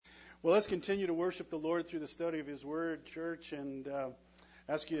Well, let's continue to worship the Lord through the study of His Word, church, and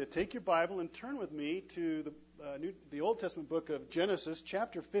ask you to take your Bible and turn with me to the Old Testament book of Genesis,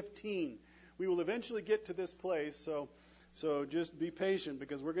 chapter 15. We will eventually get to this place, so just be patient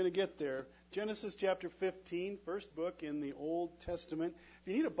because we're going to get there. Genesis chapter 15, first book in the Old Testament.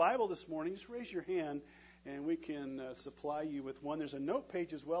 If you need a Bible this morning, just raise your hand and we can supply you with one. There's a note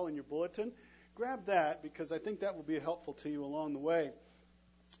page as well in your bulletin. Grab that because I think that will be helpful to you along the way.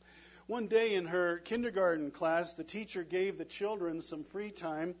 One day in her kindergarten class, the teacher gave the children some free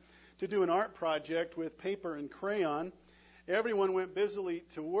time to do an art project with paper and crayon. Everyone went busily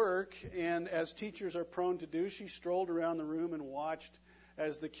to work, and as teachers are prone to do, she strolled around the room and watched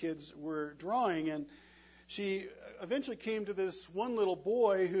as the kids were drawing. And she eventually came to this one little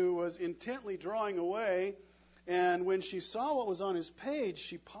boy who was intently drawing away. And when she saw what was on his page,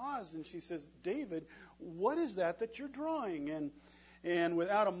 she paused and she says, "David, what is that you're drawing?" And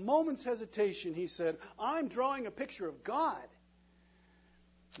without a moment's hesitation, he said, "I'm drawing a picture of God."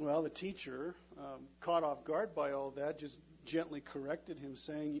 Well, the teacher, caught off guard by all that, just gently corrected him,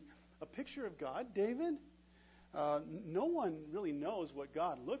 saying, "A picture of God, David? No one really knows what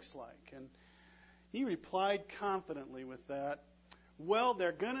God looks like." And he replied confidently with that, "Well,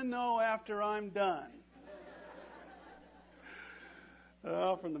 they're going to know after I'm done."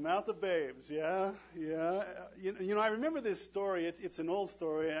 From the mouth of babes, yeah. You know, I remember this story. It's an old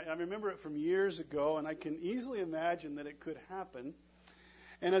story. I remember it from years ago, and I can easily imagine that it could happen.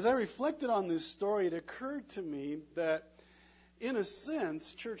 And as I reflected on this story, it occurred to me that, in a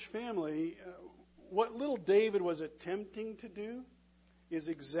sense, church family, what little David was attempting to do is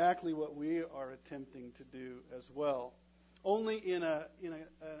exactly what we are attempting to do as well, only in a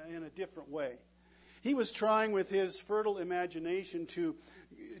different way. He was trying with his fertile imagination to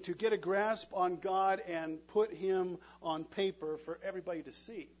get a grasp on God and put him on paper for everybody to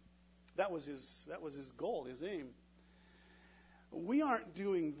see. That was his goal, his aim. We aren't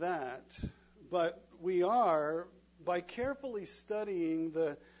doing that, but we are, by carefully studying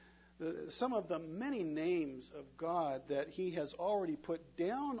some of the many names of God that He has already put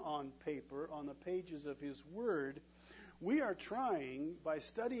down on paper on the pages of His Word. We are trying, by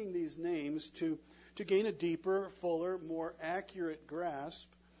studying these names, to gain a deeper, fuller, more accurate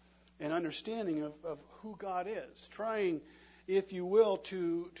grasp and understanding of who God is. Trying, if you will,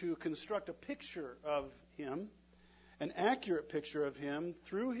 to construct a picture of Him, an accurate picture of Him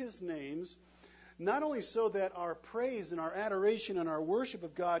through His names, not only so that our praise and our adoration and our worship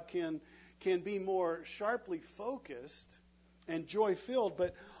of God can be more sharply focused and joy-filled,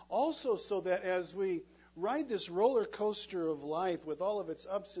 but also so that as we ride this roller coaster of life with all of its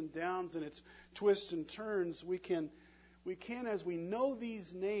ups and downs and its twists and turns, we can, as we know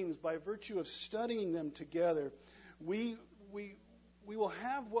these names by virtue of studying them together, we will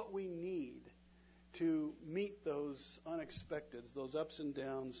have what we need to meet those unexpecteds, those ups and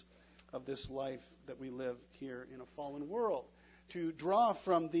downs of this life that we live here in a fallen world. To draw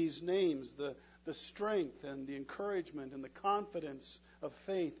from these names the strength and the encouragement and the confidence of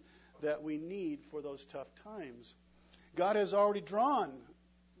faith that we need for those tough times. God has already drawn,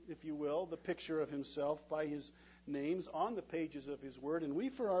 if you will, the picture of Himself by His names on the pages of His Word. And we,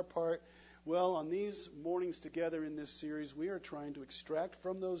 for our part, well, on these mornings together in this series, we are trying to extract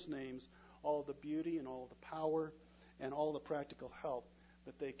from those names all of the beauty and all of the power and all the practical help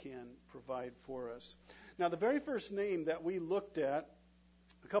that they can provide for us. Now, the very first name that we looked at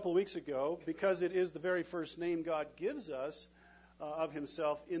a couple of weeks ago, because it is the very first name God gives us of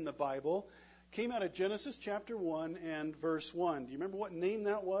Himself in the Bible, came out of Genesis chapter 1 and verse 1. Do you remember what name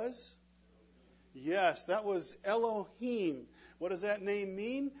that was? Yes, that was Elohim. What does that name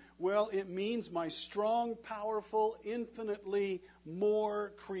mean? Well, it means my strong, powerful, infinitely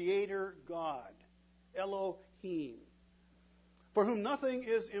more creator God. Elohim. For whom nothing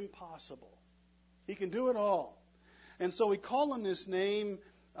is impossible. He can do it all. And so we call on this name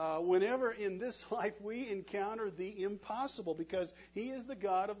whenever in this life we encounter the impossible, because He is the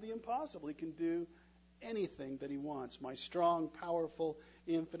God of the impossible. He can do anything that He wants. My strong, powerful,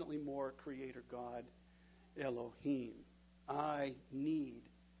 infinitely more creator God, Elohim. I need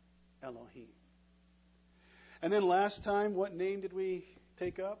Elohim. And then last time, what name did we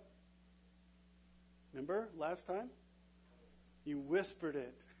take up? Remember last time? You whispered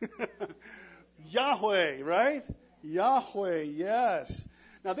it. Yahweh, right? Yahweh, yes.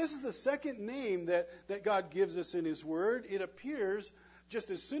 Now, this is the second name that God gives us in His Word. It appears just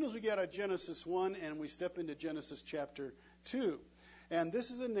as soon as we get out of Genesis 1 and we step into Genesis chapter 2. And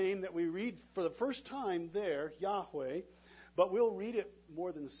this is a name that we read for the first time there, Yahweh, but we'll read it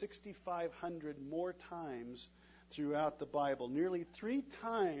more than 6,500 more times throughout the Bible, nearly 3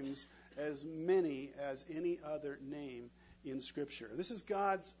 times as many as any other name in Scripture. This is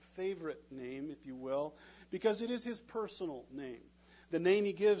God's favorite name, if you will, because it is his personal name. The name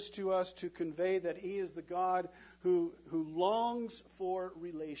he gives to us to convey that he is the God who longs for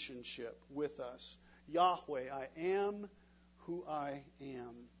relationship with us. Yahweh, I am who I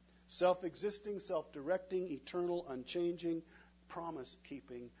am. Self-existing, self-directing, eternal, unchanging,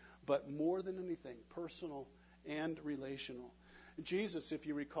 promise-keeping, but more than anything, personal and relational. Jesus, if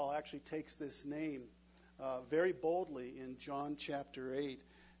you recall, actually takes this name very boldly in John chapter 8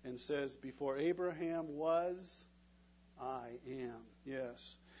 and says, before Abraham was, I am.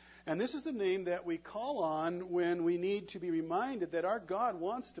 Yes. And this is the name that we call on when we need to be reminded that our God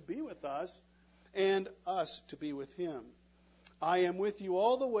wants to be with us and us to be with him. I am with you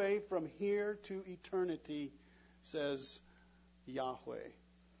all the way from here to eternity, says Yahweh.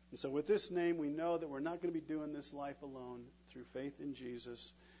 And so with this name, we know that we're not going to be doing this life alone. Through faith in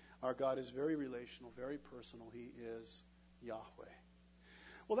Jesus, our God is very relational, very personal. He is Yahweh.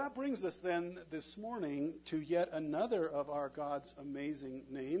 Well, that brings us then this morning to yet another of our God's amazing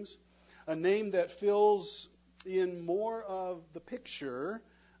names, a name that fills in more of the picture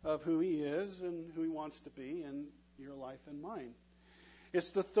of who he is and who he wants to be in your life and mine.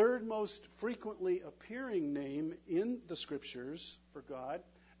 It's the third most frequently appearing name in the Scriptures for God,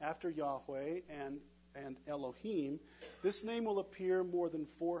 after Yahweh and Elohim. This name will appear more than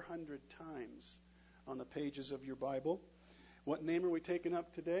 400 times on the pages of your Bible. What name are we taking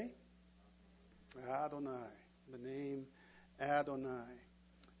up today? Adonai. The name Adonai.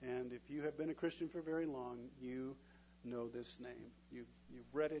 And if you have been a Christian for very long, you know this name. You've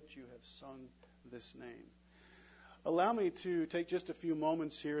read it. You have sung this name. Allow me to take just a few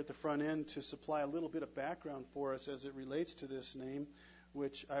moments here at the front end to supply a little bit of background for us as it relates to this name,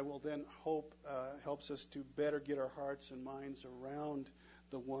 which I will then hope helps us to better get our hearts and minds around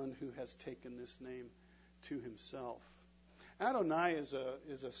the one who has taken this name to himself. Adonai is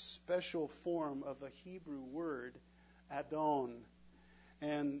a special form of the Hebrew word Adon.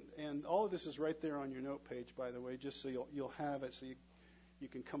 And all of this is right there on your note page, by the way, just so you'll have it, so you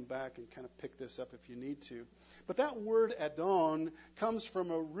can come back and kind of pick this up if you need to. But that word Adon comes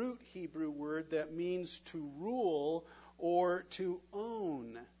from a root Hebrew word that means to rule or to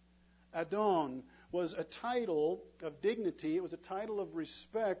own. Adon was a title of dignity. It was a title of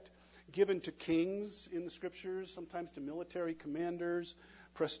respect given to kings in the Scriptures, sometimes to military commanders,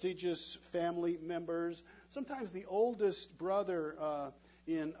 prestigious family members. Sometimes the oldest brother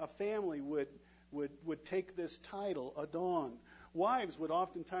in a family would take this title, Adon. Wives would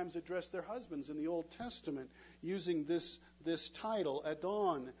oftentimes address their husbands in the Old Testament using this title,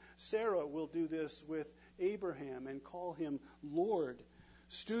 Adon. Sarah will do this with Abraham and call him Lord.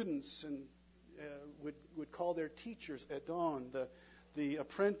 Students would call their teachers Adon. The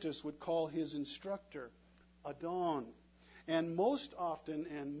apprentice would call his instructor Adon. And most often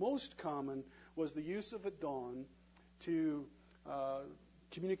and most common was the use of Adon to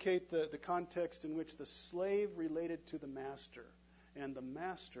communicate the context in which the slave related to the master, and the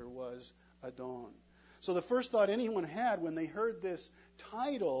master was Adon. So the first thought anyone had when they heard this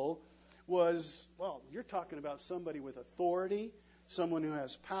title was, well, you're talking about somebody with authority, someone who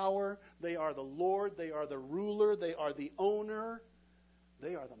has power. They are the Lord, they are the ruler, they are the owner,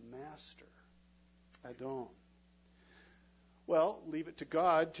 they are the master. Adon. Well, leave it to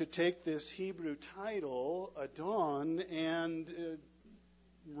God to take this Hebrew title, Adon, and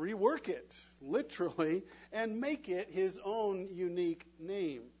rework it, literally, and make it his own unique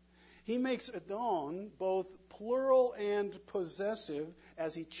name. He makes Adon both plural and possessive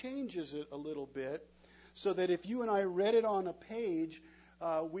as he changes it a little bit, so that if you and I read it on a page,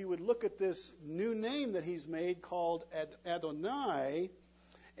 we would look at this new name that he's made called Adonai,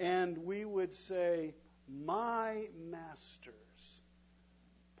 and we would say, my masters.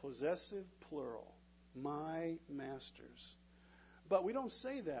 Possessive plural. My masters. But we don't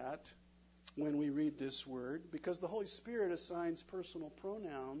say that when we read this word, because the Holy Spirit assigns personal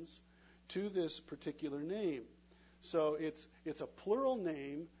pronouns to this particular name. So it's a plural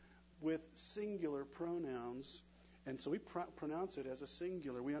name with singular pronouns, and so we pronounce it as a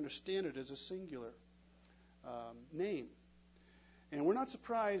singular. We understand it as a singular name. And we're not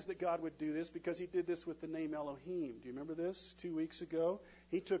surprised that God would do this, because he did this with the name Elohim. Do you remember this 2 weeks ago?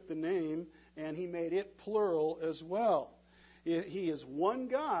 He took the name and he made it plural as well. He is one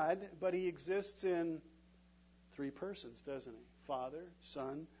God, but he exists in 3 persons, doesn't he? Father,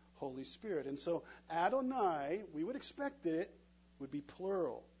 Son, Holy Spirit. And so Adonai, we would expect that it would be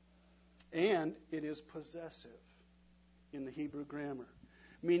plural. And it is possessive in the Hebrew grammar,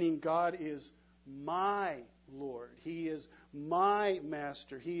 meaning God is my Lord. He is my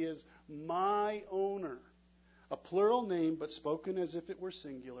master. He is my owner. A plural name, but spoken as if it were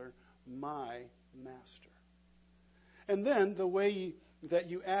singular, my master. And then the way that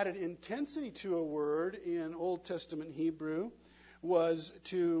you added intensity to a word in Old Testament Hebrew was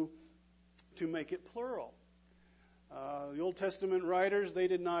to make it plural. The Old Testament writers, they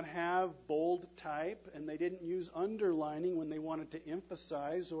did not have bold type, and they didn't use underlining when they wanted to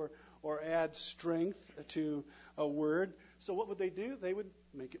emphasize or add strength to a word. So what would they do? They would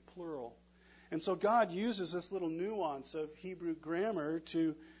make it plural. And so God uses this little nuance of Hebrew grammar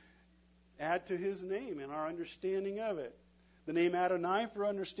to add to his name and our understanding of it. The name Adonai, for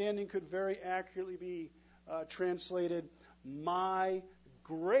understanding, could very accurately be translated, my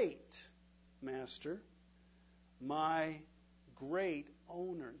great master, my great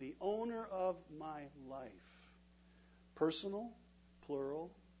owner, the owner of my life. Personal,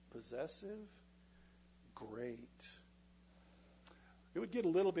 plural, possessive, great. It would get a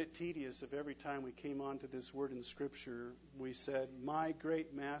little bit tedious if every time we came onto this word in Scripture we said, my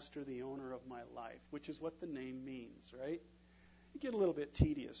great master, the owner of my life, which is what the name means, right? It get a little bit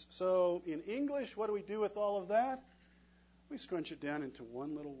tedious. So in English, what do we do with all of that? We scrunch it down into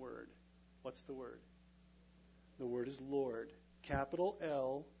one little word. What's the word? The word is Lord. Capital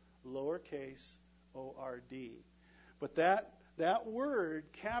L, lowercase O-R-D. But that word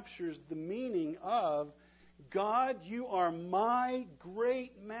captures the meaning of God, you are my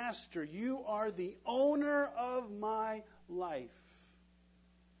great master. You are the owner of my life.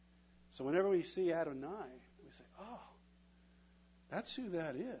 So whenever we see Adonai, we say, oh, that's who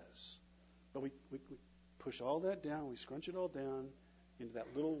that is. But we push all that down, we scrunch it all down into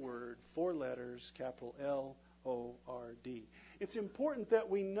that little word, 4 letters, capital L-O-R-D. It's important that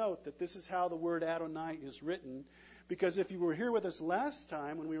we note that this is how the word Adonai is written, because if you were here with us last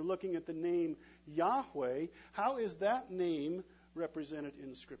time when we were looking at the name Yahweh, how is that name represented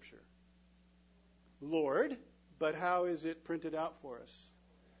in Scripture? Lord, but how is it printed out for us?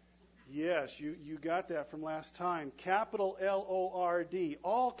 Yes, you got that from last time. Capital L-O-R-D,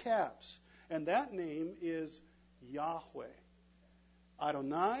 all caps. And that name is Yahweh.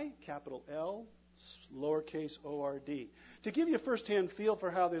 Adonai, capital L, lowercase O-R-D. To give you a first-hand feel for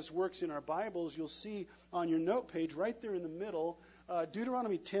how this works in our Bibles, you'll see on your note page right there in the middle,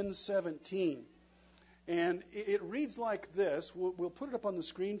 Deuteronomy 10:17. And it reads like this. We'll put it up on the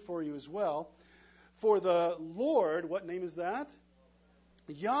screen for you as well. For the Lord, what name is that?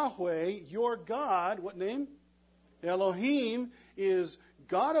 Yahweh, your God, what name? Elohim is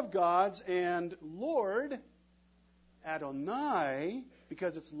God of gods, and Lord, Adonai,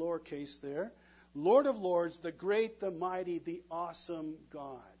 because it's lowercase there, Lord of lords, the great, the mighty, the awesome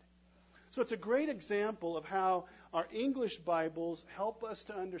God. So it's a great example of how our English Bibles help us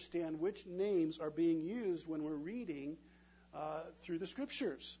to understand which names are being used when we're reading through the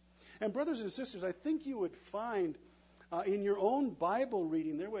Scriptures. And brothers and sisters, I think you would find in your own Bible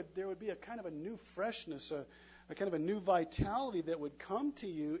reading there would be a kind of a new freshness, a kind of a new vitality that would come to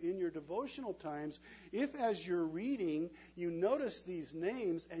you in your devotional times if, as you're reading, you notice these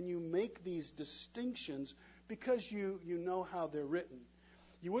names and you make these distinctions because you know how they're written.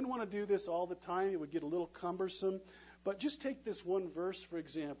 You wouldn't want to do this all the time. It would get a little cumbersome. But just take this one verse, for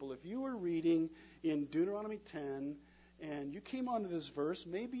example. If you were reading in Deuteronomy 10 and you came onto this verse,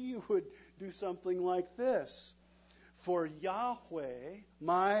 maybe you would do something like this. For Yahweh,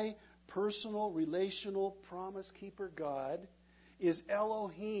 my personal, relational, promise-keeper God, is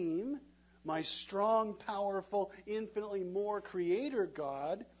Elohim, my strong, powerful, infinitely more creator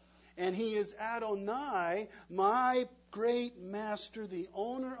God, and he is Adonai, my great master, the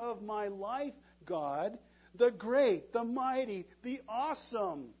owner of my life God, the great, the mighty, the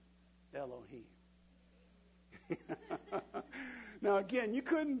awesome Elohim. Now, again, you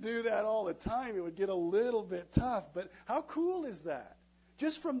couldn't do that all the time. It would get a little bit tough, but how cool is that?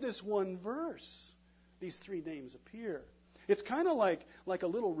 Just from this one verse, these 3 names appear. It's kind of like a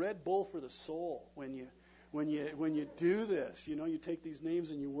little Red Bull for the soul when you do this. You know, you take these names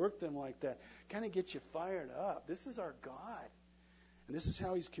and you work them like that. Kind of gets you fired up. This is our God, and this is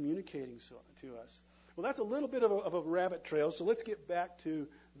how he's communicating to us. Well, that's a little bit of a rabbit trail, so let's get back to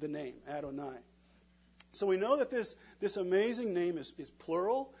the name, Adonai. So we know that this amazing name is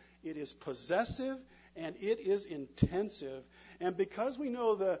plural, it is possessive, and it is intensive. And because we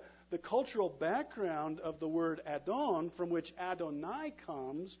know the cultural background of the word Adon, from which Adonai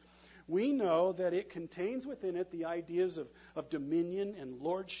comes, we know that it contains within it the ideas of dominion and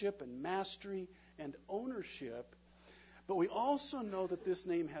lordship and mastery and ownership. But we also know that this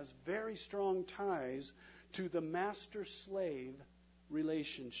name has very strong ties to the master-slave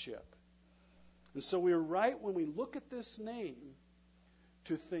relationship. And so we're right when we look at this name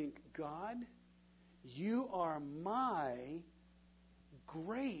to think, God, you are my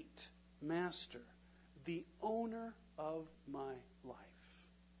great master, the owner of my life.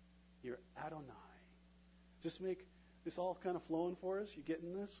 You're Adonai. Does this make this all kind of flowing for us? You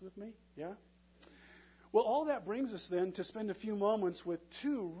getting this with me? Yeah? Well, all that brings us then to spend a few moments with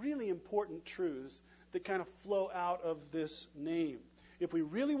two really important truths that kind of flow out of this name. If we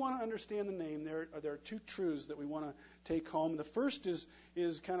really want to understand the name, there are two truths that we want to take home. The first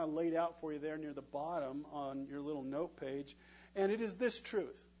is kind of laid out for you there near the bottom on your little note page, and it is this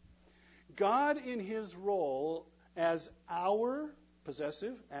truth. God in his role as our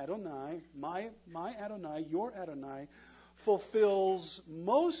possessive Adonai, my Adonai, your Adonai, fulfills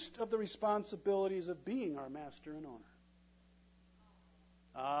most of the responsibilities of being our master and owner.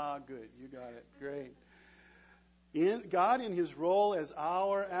 Ah, good. You got it. Great. God in his role as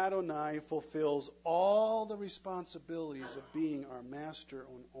our Adonai fulfills all the responsibilities of being our master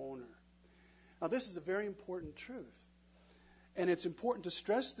and owner. Now, this is a very important truth. And it's important to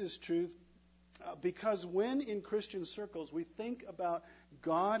stress this truth because when in Christian circles we think about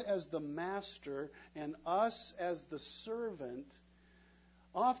God as the master and us as the servant,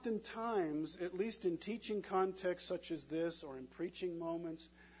 oftentimes, at least in teaching contexts such as this or in preaching moments,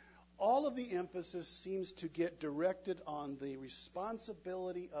 all of the emphasis seems to get directed on the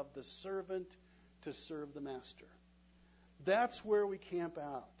responsibility of the servant to serve the master. That's where we camp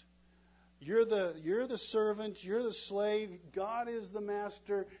out. You're the servant, you're the slave, God is the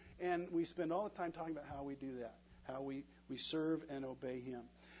master, and we spend all the time talking about how we do that, how we serve and obey him.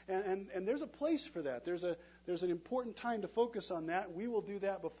 And there's a place for that. There's an important time to focus on that. We will do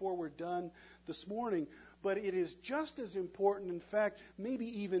that before we're done this morning. But it is just as important, in fact,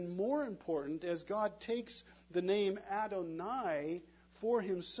 maybe even more important, as God takes the name Adonai for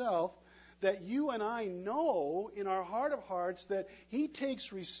himself, that you and I know in our heart of hearts that he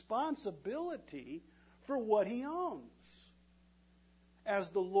takes responsibility for what he owns as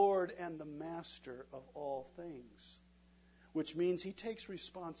the Lord and the master of all things, which means he takes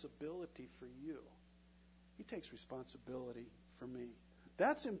responsibility for you. He takes responsibility for me.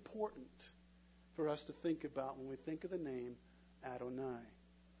 That's important for us to think about when we think of the name Adonai.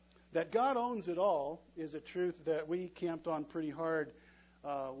 That God owns it all is a truth that we camped on pretty hard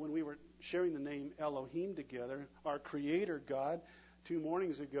when we were sharing the name Elohim together, our creator God, 2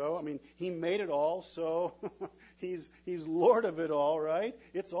 mornings ago. I mean, he made it all, so he's Lord of it all, right?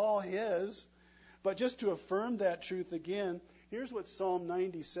 It's all his. But just to affirm that truth again, here's what Psalm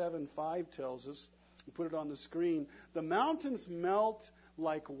 97:5 tells us. We put it on the screen. The mountains melt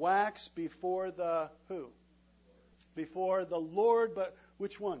like wax before the who? Before the Lord, but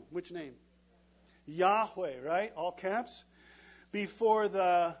which one? Which name? Yahweh, right? All caps. Before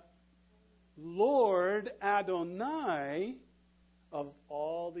the Lord Adonai of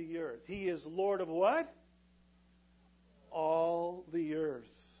all the earth. He is Lord of what? All the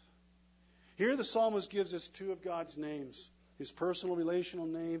earth. Here the psalmist gives us two of God's names. His personal relational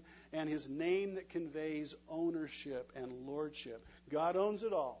name and his name that conveys ownership and lordship. God owns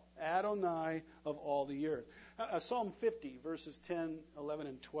it all. Adonai of all the earth. Psalm 50, verses 10, 11,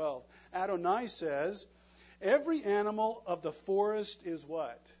 and 12. Adonai says, every animal of the forest is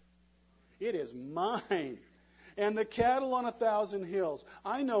what? It is mine. And the cattle on 1,000 hills.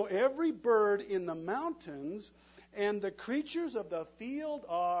 I know every bird in the mountains, and the creatures of the field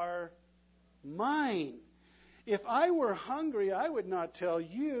are mine. If I were hungry, I would not tell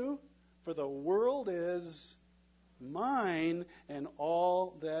you, for the world is mine and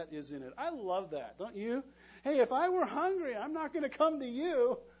all that is in it. I love that, don't you? Hey, if I were hungry, I'm not going to come to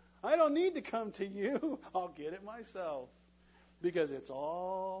you. I don't need to come to you. I'll get it myself because it's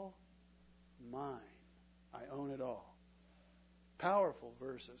all mine. I own it all. Powerful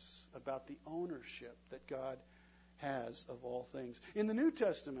verses about the ownership that God has of all things. In the New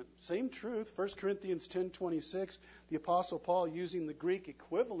Testament, same truth, 1 Corinthians 10:26, the Apostle Paul, using the Greek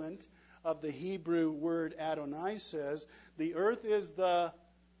equivalent of the Hebrew word Adonai, says, the earth is the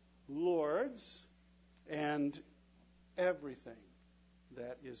Lord's and everything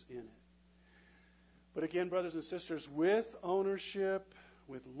that is in it. But again, brothers and sisters, with ownership,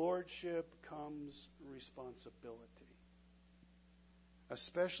 with lordship comes responsibility,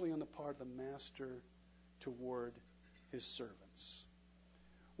 especially on the part of the master toward his servants.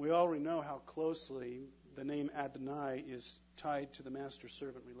 We already know how closely the name Adonai is tied to the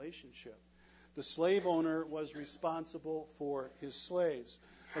master-servant relationship. The slave owner was responsible for his slaves.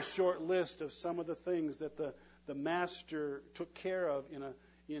 A short list of some of the things that the master took care of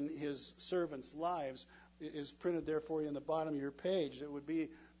in his servants' lives is printed there for you in the bottom of your page. It would be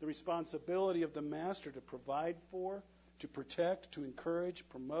the responsibility of the master to provide for, to protect, to encourage,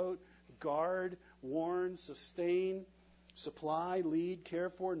 promote, guard, warn, sustain, supply, lead, care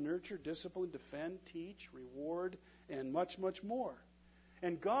for, nurture, discipline, defend, teach, reward, and much, much more.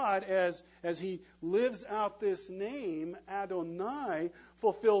 And God, as He lives out this name, Adonai,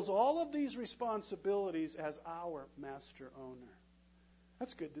 fulfills all of these responsibilities as our master owner.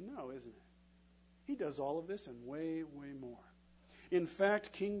 That's good to know, isn't it? He does all of this and way, way more. In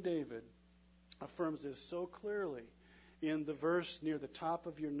fact, King David affirms this so clearly in the verse near the top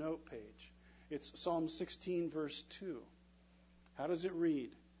of your note page. It's Psalm 16, verse 2. How does it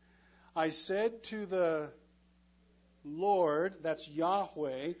read? I said to the Lord, that's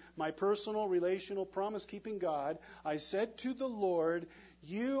Yahweh, my personal, relational, promise-keeping God, I said to the Lord,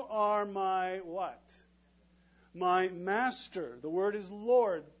 you are my what? My master. The word is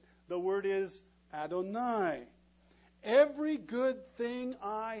Lord. The word is Adonai. Every good thing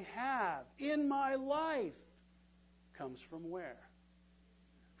I have in my life comes from where?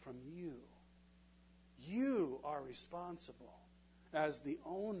 From you. You are responsible as the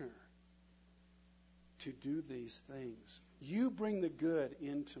owner to do these things. You bring the good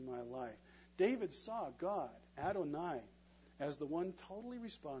into my life. David saw God, Adonai, as the one totally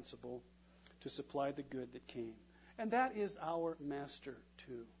responsible to supply the good that came. And that is our master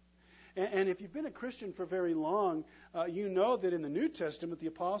too. And if you've been a Christian for very long, you know that in the New Testament, the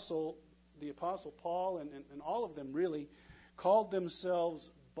Apostle Paul and all of them really called themselves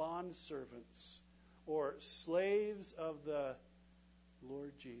bondservants or slaves of the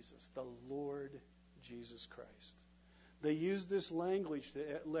Lord Jesus, the Lord Jesus Christ. They used this language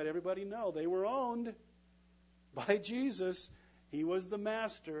to let everybody know they were owned by Jesus. He was the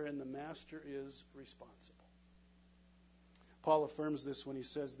master, and the master is responsible. Paul affirms this when he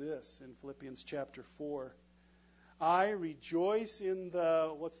says this in Philippians chapter 4. I rejoice in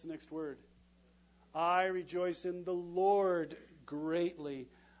the, what's the next word? I rejoice in the Lord greatly.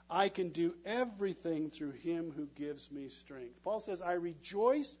 I can do everything through Him who gives me strength. Paul says, I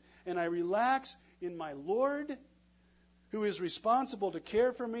rejoice and I relax in my Lord, who is responsible to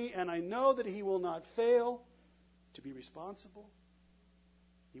care for me, and I know that He will not fail to be responsible.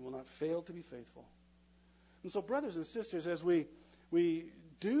 He will not fail to be faithful. And so, brothers and sisters, as we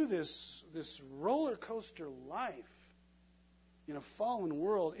do this roller coaster life in a fallen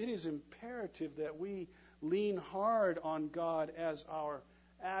world, it is imperative that we lean hard on God as our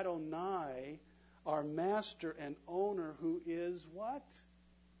Adonai, our master and owner, who is what?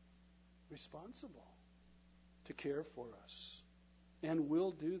 Responsible to care for us, and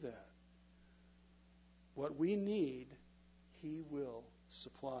will do that. What we need, He will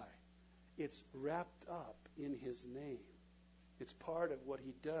supply. It's wrapped up in His name. It's part of what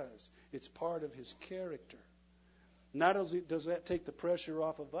He does. It's part of His character. Not only does that take the pressure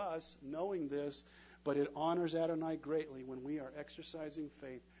off of us, knowing this, but it honors Adonai greatly when we are exercising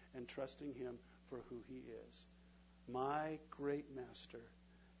faith and trusting Him for who He is. My great master,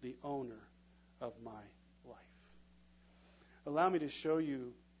 the owner of my life. Allow me to show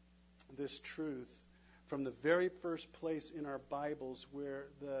you this truth from the very first place in our Bibles where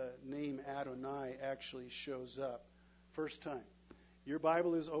the name Adonai actually shows up. First time. Your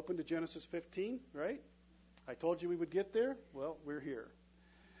Bible is open to Genesis 15, right? I told you we would get there. Well, we're here.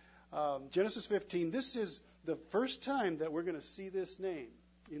 Genesis 15, this is the first time that we're going to see this name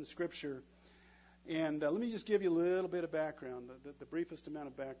in Scripture. And let me just give you a little bit of background, the briefest amount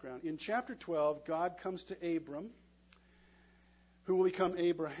of background. In chapter 12, God comes to Abram, who will become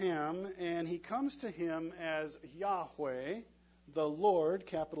Abraham, and He comes to him as Yahweh, the Lord,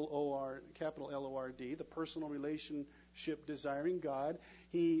 capital L-O-R-D, the personal relationship desiring God.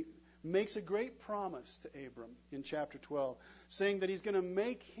 He makes a great promise to Abram in chapter 12, saying that He's going to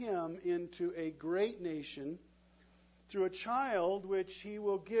make him into a great nation through a child which He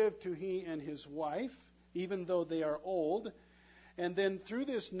will give to he and his wife, even though they are old. And then through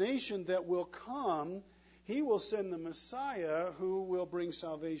this nation that will come, He will send the Messiah who will bring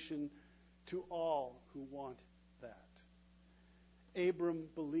salvation to all who want that. Abram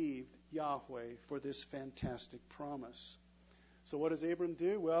believed Yahweh for this fantastic promise. So what does Abram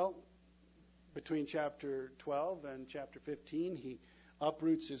do? Well, between chapter 12 and chapter 15, he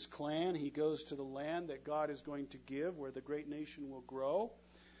uproots his clan. He goes to the land that God is going to give, where the great nation will grow.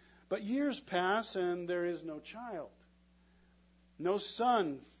 But years pass, and there is no child. No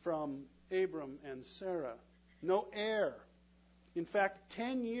son from Abram and Sarah. No heir. In fact,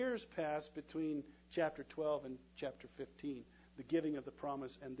 10 years pass between chapter 12 and chapter 15, the giving of the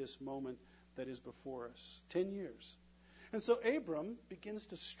promise and this moment that is before us. 10 years. And so Abram begins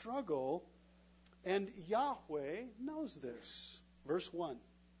to struggle, and Yahweh knows this. Verse 1.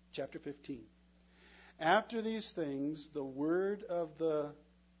 Chapter 15. After these things, the word of the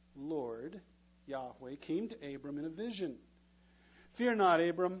Lord, Yahweh, came to Abram in a vision. Fear not,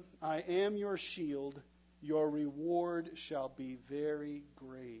 Abram, I am your shield. Your reward shall be very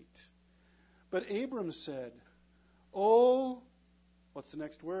great. But Abram said, Oh, what's the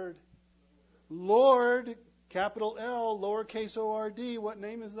next word? Lord, capital L, lowercase O-R-D. What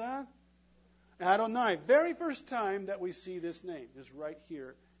name is that? Adonai. Very first time that we see this name is right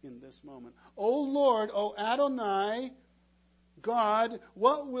here in this moment. O Lord, O Adonai, God,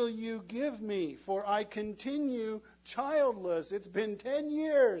 what will you give me? For I continue childless. It's been 10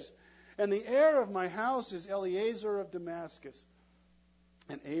 years. And the heir of my house is Eliezer of Damascus.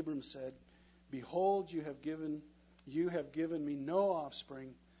 And Abram said, Behold, you have given me no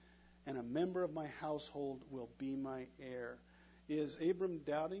offspring, and a member of my household will be my heir. Is Abram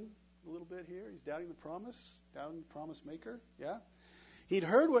doubting a little bit here? He's doubting the promise? Doubting the promise maker? Yeah? He'd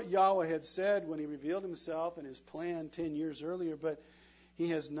heard what Yahweh had said when he revealed himself and his plan 10 years earlier, but he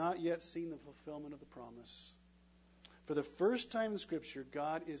has not yet seen the fulfillment of the promise. For the first time in Scripture,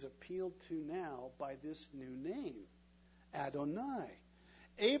 God is appealed to now by this new name, Adonai.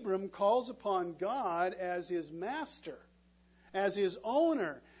 Abram calls upon God as his master, as his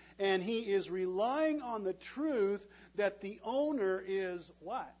owner, and he is relying on the truth that the owner is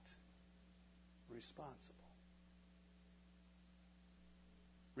what? Responsible.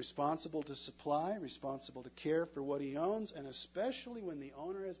 Responsible to supply, responsible to care for what he owns, and especially when the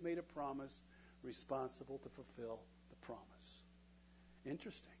owner has made a promise, responsible to fulfill the promise.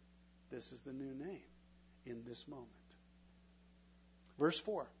 Interesting. This is the new name in this moment. Verse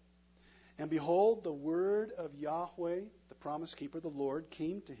 4. And behold, the word of Yahweh, the promise keeper, the Lord,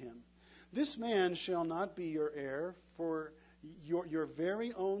 came to him. This man shall not be your heir, for your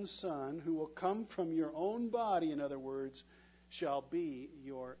very own son, who will come from your own body, in other words, shall be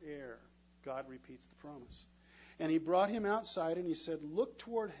your heir. God repeats the promise. And he brought him outside, and he said, Look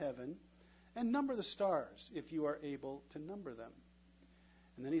toward heaven and number the stars, if you are able to number them.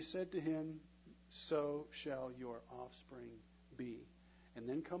 And then he said to him, So shall your offspring be. And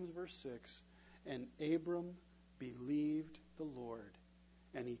then comes verse 6, and Abram believed the Lord,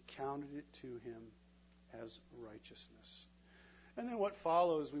 and he counted it to him as righteousness. And then what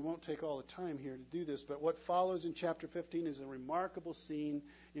follows, we won't take all the time here to do this, but what follows in chapter 15 is a remarkable scene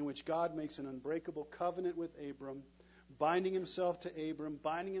in which God makes an unbreakable covenant with Abram, binding himself to Abram,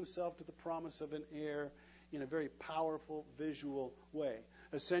 binding himself to the promise of an heir in a very powerful visual way.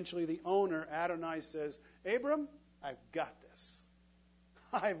 Essentially, the owner, Adonai, says, Abram, I've got this.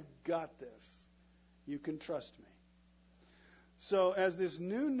 I've got this. You can trust me. So as this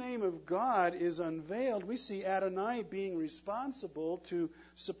new name of God is unveiled, we see Adonai being responsible to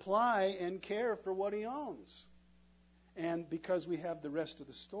supply and care for what he owns. And because we have the rest of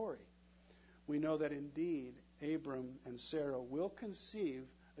the story, we know that indeed Abram and Sarah will conceive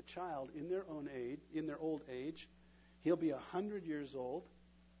a child in their own age, in their old age. He'll be 100 years old.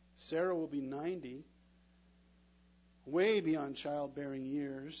 Sarah will be 90. Way beyond childbearing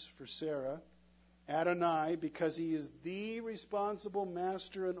years for Sarah. Adonai, because he is the responsible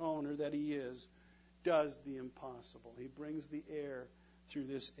master and owner that he is, does the impossible. He brings the heir through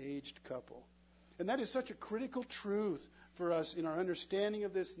this aged couple. And that is such a critical truth for us in our understanding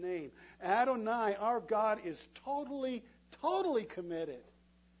of this name. Adonai, our God, is totally, totally committed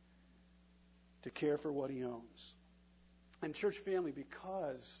to care for what he owns. And church family,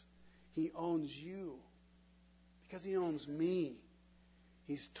 because he owns you, because he owns me,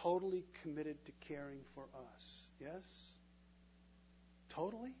 he's totally committed to caring for us. Yes?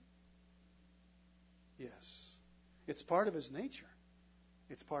 Totally? Yes. It's part of his nature.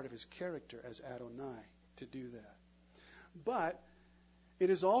 It's part of his character as Adonai to do that. But it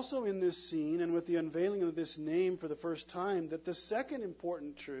is also in this scene and with the unveiling of this name for the first time that the second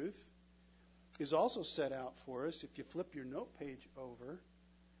important truth is also set out for us. If you flip your note page over,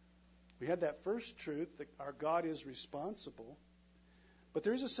 we had that first truth that our God is responsible. But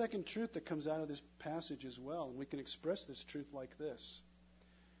there is a second truth that comes out of this passage as well, and we can express this truth like this.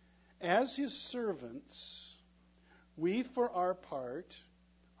 As his servants, we for our part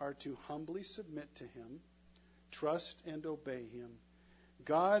are to humbly submit to him, trust and obey him.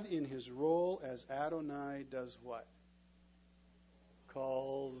 God in his role as Adonai does what?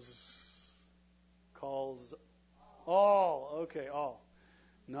 Calls all. Okay, all.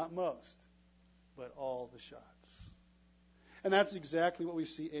 Not most, but all the shots. And that's exactly what we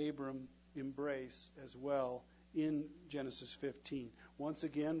see Abram embrace as well in Genesis 15. Once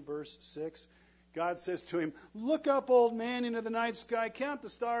again, verse 6, God says to him, Look up, old man, into the night sky, count the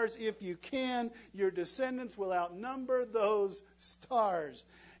stars if you can. Your descendants will outnumber those stars.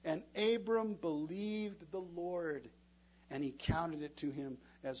 And Abram believed the Lord, and he counted it to him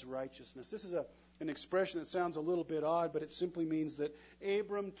as righteousness. This is an expression that sounds a little bit odd, but it simply means that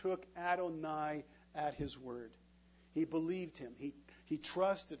Abram took Adonai at his word. He believed him. He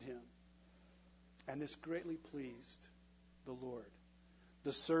trusted him. And this greatly pleased the Lord.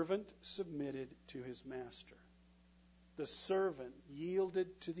 The servant submitted to his master. The servant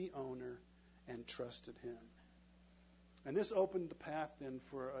yielded to the owner and trusted him. And this opened the path then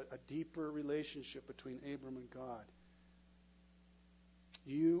for a deeper relationship between Abram and God.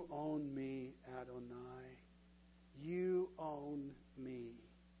 You own me, Adonai. You own me.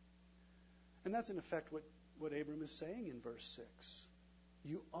 And that's in effect what Abram is saying in verse 6.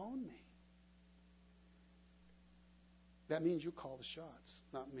 You own me. That means you call the shots,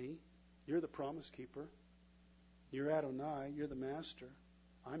 not me. You're the promise keeper. You're Adonai. You're the master.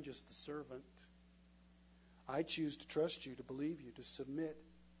 I'm just the servant. I choose to trust you, to believe you, to submit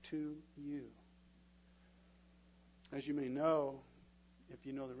to you. As you may know, if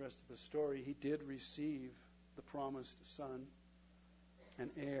you know the rest of the story, he did receive the promised son,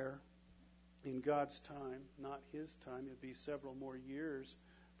 an heir, in God's time, not his time. It would be several more years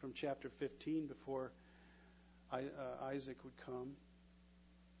from chapter 15 before Isaac would come.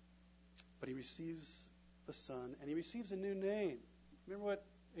 But he receives the son, and he receives a new name. Remember what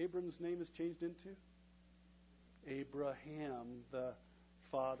Abram's name is changed into? Abraham, the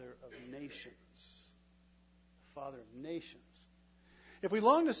father of nations. Father of nations. If we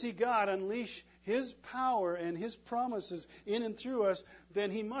long to see God unleash his power and his promises in and through us, then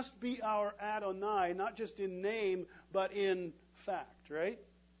he must be our Adonai, not just in name, but in fact, right?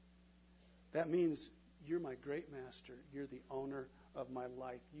 That means you're my great master. You're the owner of my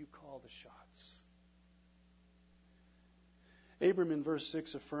life. You call the shots. Abram in verse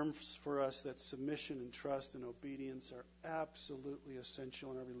 6 affirms for us that submission and trust and obedience are absolutely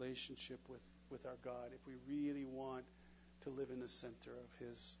essential in our relationship with our God if we really want to live in the center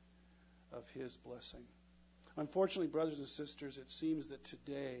of his blessing. Unfortunately, brothers and sisters, it seems that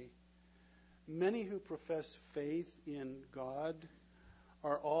today many who profess faith in God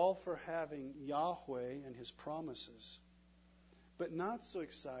are all for having Yahweh and his promises, but not so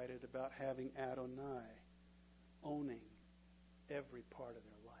excited about having Adonai owning every part of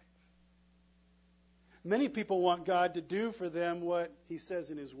their life. Many people want God to do for them what he says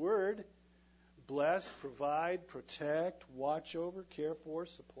in his word: bless, provide, protect, watch over, care for,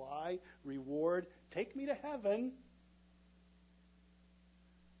 supply, reward, take me to heaven.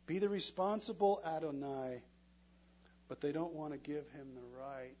 Be the responsible Adonai. But they don't want to give him the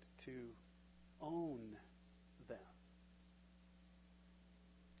right to own them.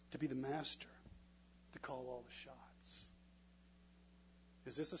 To be the master. To call all the shots.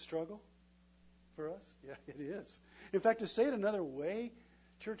 Is this a struggle for us? Yeah, it is. In fact, to say it another way,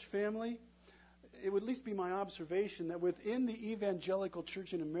 church family, it would at least be my observation that within the evangelical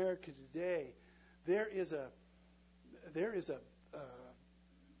church in America today, there is a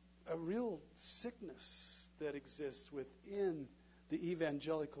real sickness that exists within the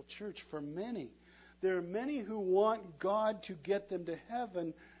evangelical church for many. There are many who want God to get them to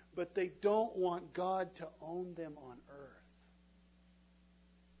heaven, but they don't want God to own them on earth.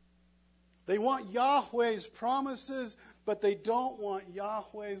 They want Yahweh's promises, but they don't want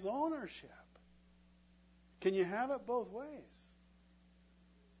Yahweh's ownership. Can you have it both ways?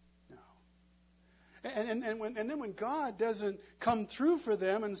 No. And then when God doesn't come through for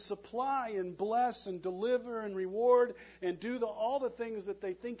them and supply and bless and deliver and reward and do all the things that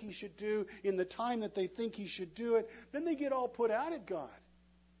they think he should do in the time that they think he should do it, then they get all put out at God.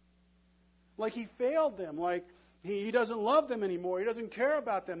 Like he failed them, like he doesn't love them anymore, he doesn't care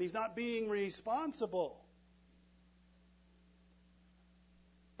about them, he's not being responsible.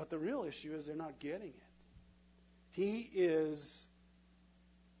 But the real issue is they're not getting it. He is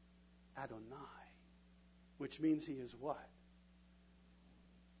Adonai, which means he is what?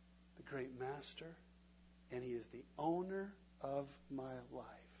 The great master, and he is the owner of my life.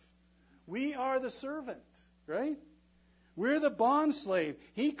 We are the servant, right? We're the bond slave.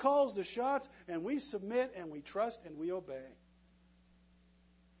 He calls the shots, and we submit, and we trust, and we obey.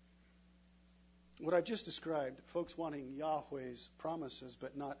 What I just described, folks wanting Yahweh's promises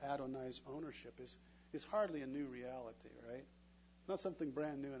but not Adonai's ownership, is hardly a new reality, right? It's not something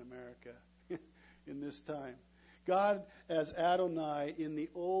brand new in America in this time. God, as Adonai in the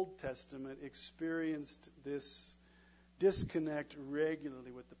Old Testament, experienced this disconnect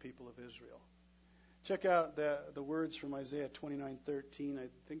regularly with the people of Israel. Check out the words from Isaiah 29:13. I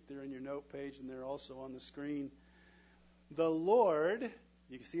think they're in your note page, and they're also on the screen. The Lord,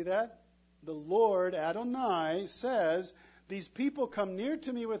 you can see that? The Lord, Adonai, says, These people come near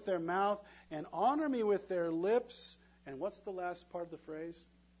to me with their mouth and honor me with their lips. And what's the last part of the phrase?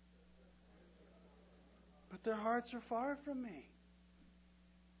 But their hearts are far from me.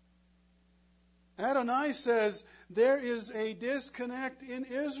 Adonai says there is a disconnect in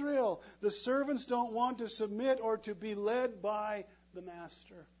Israel. The servants don't want to submit or to be led by the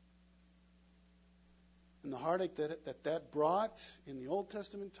master. And the heartache that brought in the Old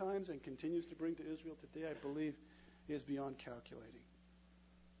Testament times and continues to bring to Israel today, I believe, is beyond calculating.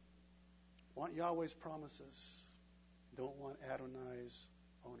 Want Yahweh's promises. Don't want Adonai's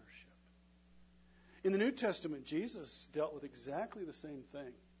ownership. In the New Testament, Jesus dealt with exactly the same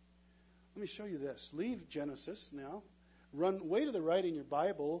thing. Let me show you this. Leave Genesis now. Run way to the right in your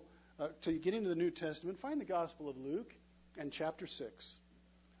Bible till you get into the New Testament. Find the Gospel of Luke and chapter 6.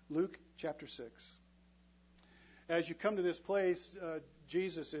 Luke chapter 6. As you come to this place,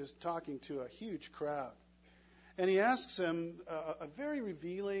 Jesus is talking to a huge crowd. And he asks them a very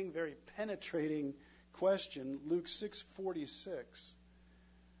revealing, very penetrating question. Luke 6:46.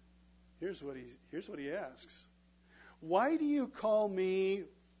 Here's what he asks. Why do you call me,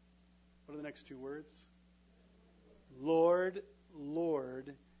 what are the next two words? Lord,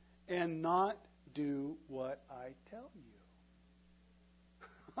 Lord, and not do what I tell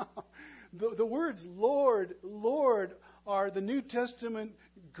you? The words Lord, Lord are the New Testament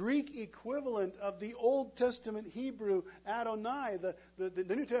Greek equivalent of the Old Testament Hebrew Adonai.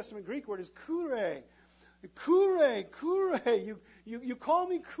 The New Testament Greek word is kure. Kure, kure. You call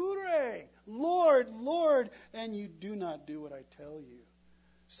me kure. Lord, Lord, and you do not do what I tell you.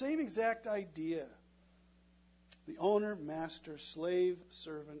 Same exact idea. The owner, master, slave,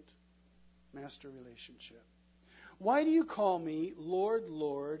 servant, master relationship. Why do you call me Lord,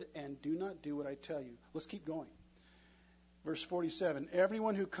 Lord, and do not do what I tell you? Let's keep going. Verse 47,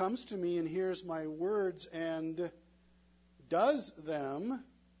 everyone who comes to me and hears my words and does them,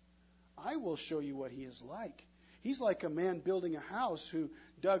 I will show you what he is like. He's like a man building a house who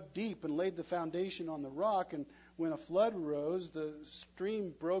dug deep and laid the foundation on the rock, and when a flood rose, the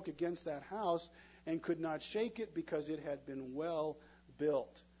stream broke against that house and could not shake it because it had been well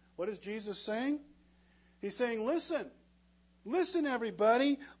built. What is Jesus saying? He's saying, listen,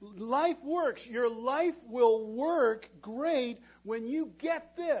 everybody. Life works. Your life will work great when you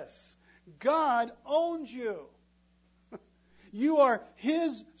get this. God owns you. You are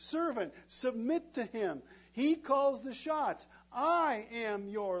His servant. Submit to Him. He calls the shots. I am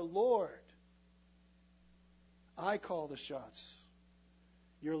your Lord. I call the shots.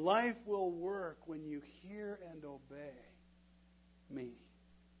 Your life will work when you hear and obey me.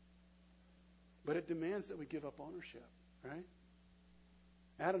 But it demands that we give up ownership, right?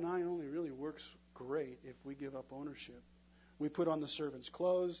 Adonai only really works great if we give up ownership. We put on the servant's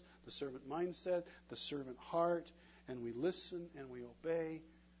clothes, the servant mindset, the servant heart, and we listen and we obey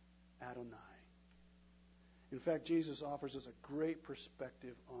Adonai. In fact, Jesus offers us a great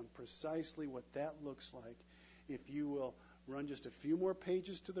perspective on precisely what that looks like if you will run just a few more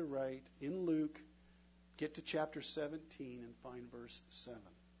pages to the right in Luke, get to chapter 17 and find verse 7.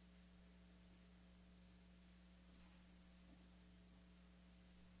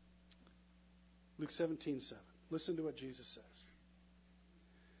 Luke 17:7. Listen to what Jesus says.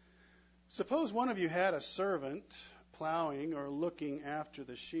 Suppose one of you had a servant plowing or looking after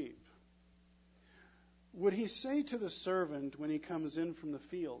the sheep. Would he say to the servant when he comes in from the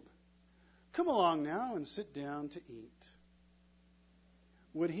field, "Come along now and sit down to eat"?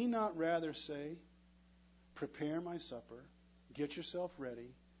 Would he not rather say, "Prepare my supper, get yourself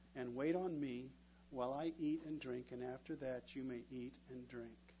ready, and wait on me while I eat and drink, and after that you may eat and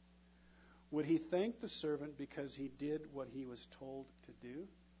drink"? Would he thank the servant because he did what he was told to do?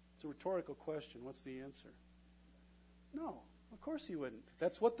 It's a rhetorical question. What's the answer? No, of course he wouldn't.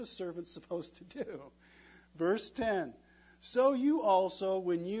 That's what the servant's supposed to do. Verse 10. So you also,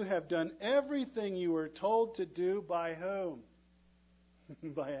 when you have done everything you were told to do, by whom?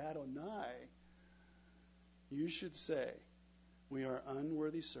 By Adonai. You should say, we are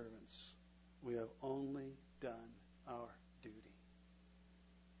unworthy servants. We have only done our duty.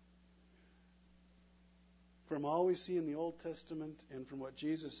 From all we see in the Old Testament and from what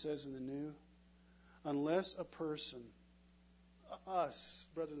Jesus says in the New, unless a person, us,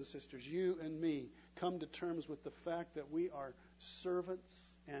 brothers and sisters, you and me, come to terms with the fact that we are servants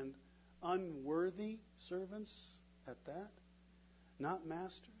and unworthy servants at that, not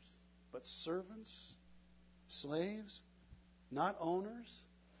masters, but servants, slaves, not owners,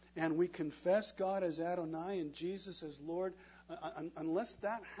 and we confess God as Adonai and Jesus as Lord, unless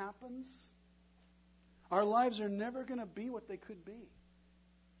that happens, our lives are never going to be what they could be.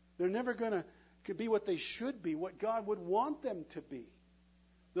 They're never going to could be what they should be, what God would want them to be.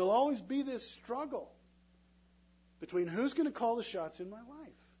 There'll always be this struggle between who's going to call the shots in my life.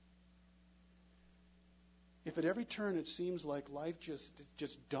 If at every turn it seems like life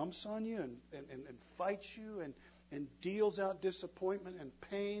just dumps on you and fights you and deals out disappointment and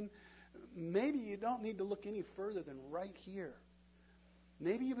pain, maybe you don't need to look any further than right here.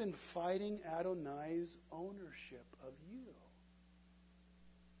 Maybe you've been fighting Adonai's ownership of you.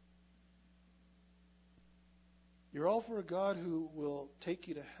 You're all for a God who will take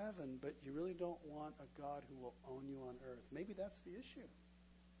you to heaven, but you really don't want a God who will own you on earth. Maybe that's the issue.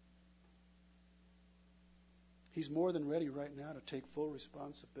 He's more than ready right now to take full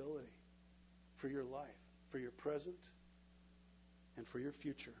responsibility for your life, for your present, and for your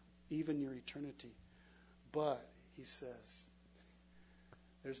future, even your eternity. But, he says,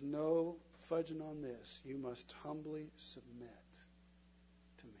 there's no fudging on this. You must humbly submit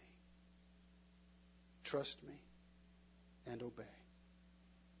to me. Trust me and obey.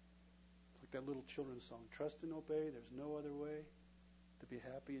 It's like that little children's song. Trust and obey. There's no other way to be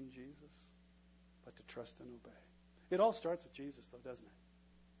happy in Jesus but to trust and obey. It all starts with Jesus, though, doesn't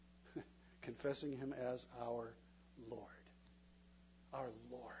it? Confessing him as our Lord. Our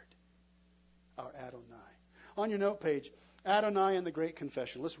Lord. Our Adonai. On your note page, Adonai and the Great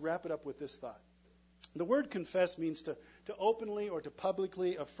Confession. Let's wrap it up with this thought. The word confess means to openly or to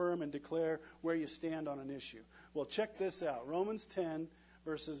publicly affirm and declare where you stand on an issue. Well, check this out. Romans 10,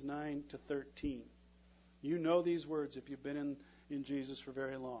 verses 9 to 13. You know these words if you've been in Jesus for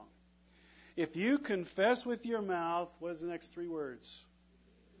very long. If you confess with your mouth, what is the next three words?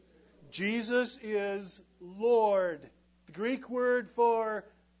 Jesus is Lord. The Greek word for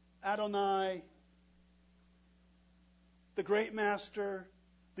Adonai, the great master,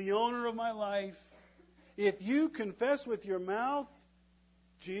 the owner of my life. If you confess with your mouth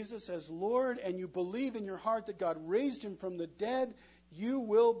Jesus as Lord and you believe in your heart that God raised him from the dead, you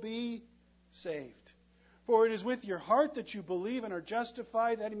will be saved. For it is with your heart that you believe and are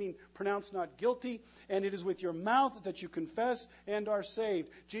justified, that means pronounced not guilty, and it is with your mouth that you confess and are saved.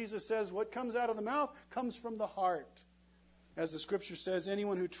 Jesus says what comes out of the mouth comes from the heart. As the Scripture says,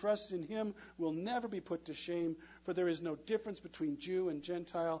 anyone who trusts in him will never be put to shame, for there is no difference between Jew and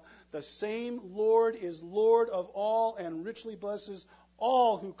Gentile. The same Lord is Lord of all and richly blesses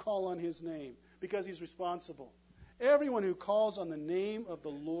all who call on his name, because he's responsible. Everyone who calls on the name of the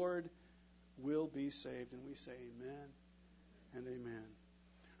Lord will be saved. And we say amen and amen.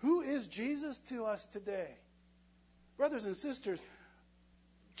 Who is Jesus to us today? Brothers and sisters,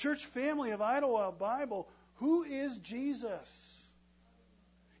 church family of Idlewild Bible, who is Jesus?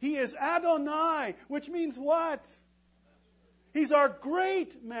 He is Adonai, which means what? He's our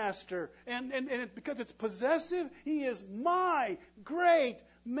great master. And because it's possessive, he is my great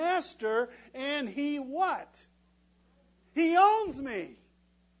master. And he what? He owns me.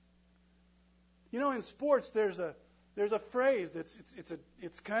 You know, in sports, there's a phrase that's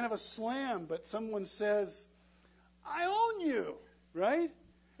it's kind of a slam, but someone says, "I own you," right?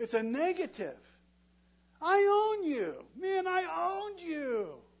 It's a negative. I own you, man. I owned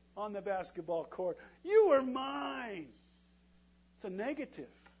you on the basketball court. You were mine. It's a negative.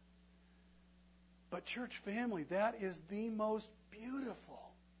 But church family, that is the most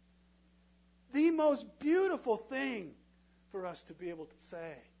beautiful thing for us to be able to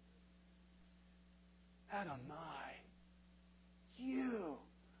say. Adonai, you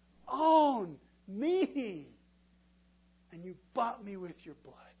own me. And you bought me with your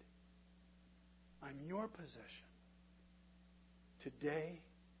blood. I'm your possession. Today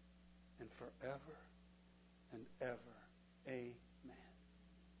and forever and ever. Amen.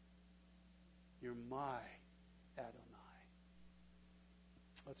 You're my Adonai.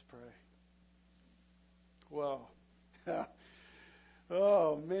 Let's pray. Whoa.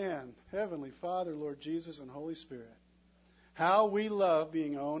 Oh, man. Heavenly Father, Lord Jesus, and Holy Spirit. How we love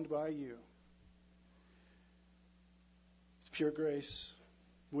being owned by you. It's pure grace.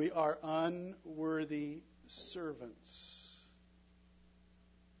 We are unworthy servants.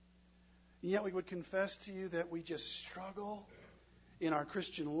 And yet we would confess to you that we just struggle in our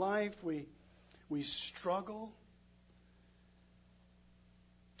Christian life. We struggle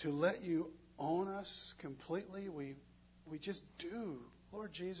to let you own us completely. We just do.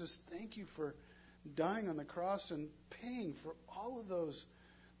 Lord Jesus, thank you for dying on the cross and paying for all of those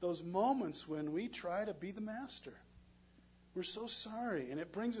moments when we try to be the master. We're so sorry, and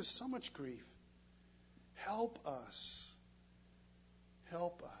it brings us so much grief. Help us.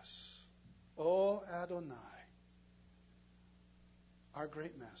 Help us. Oh, Adonai, our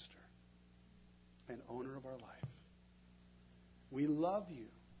great master and owner of our life. We love you.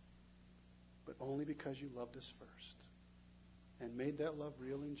 but only because you loved us first and made that love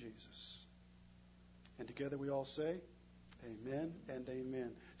real in Jesus. And together we all say, amen and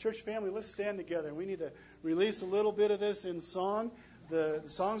amen. Church family, let's stand together. We need to release a little bit of this in song. The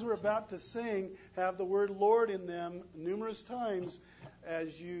songs we're about to sing have the word Lord in them numerous times.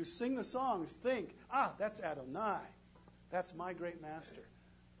 As you sing the songs, think, that's Adonai. That's my great master.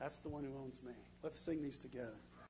 That's the one who owns me. Let's sing these together.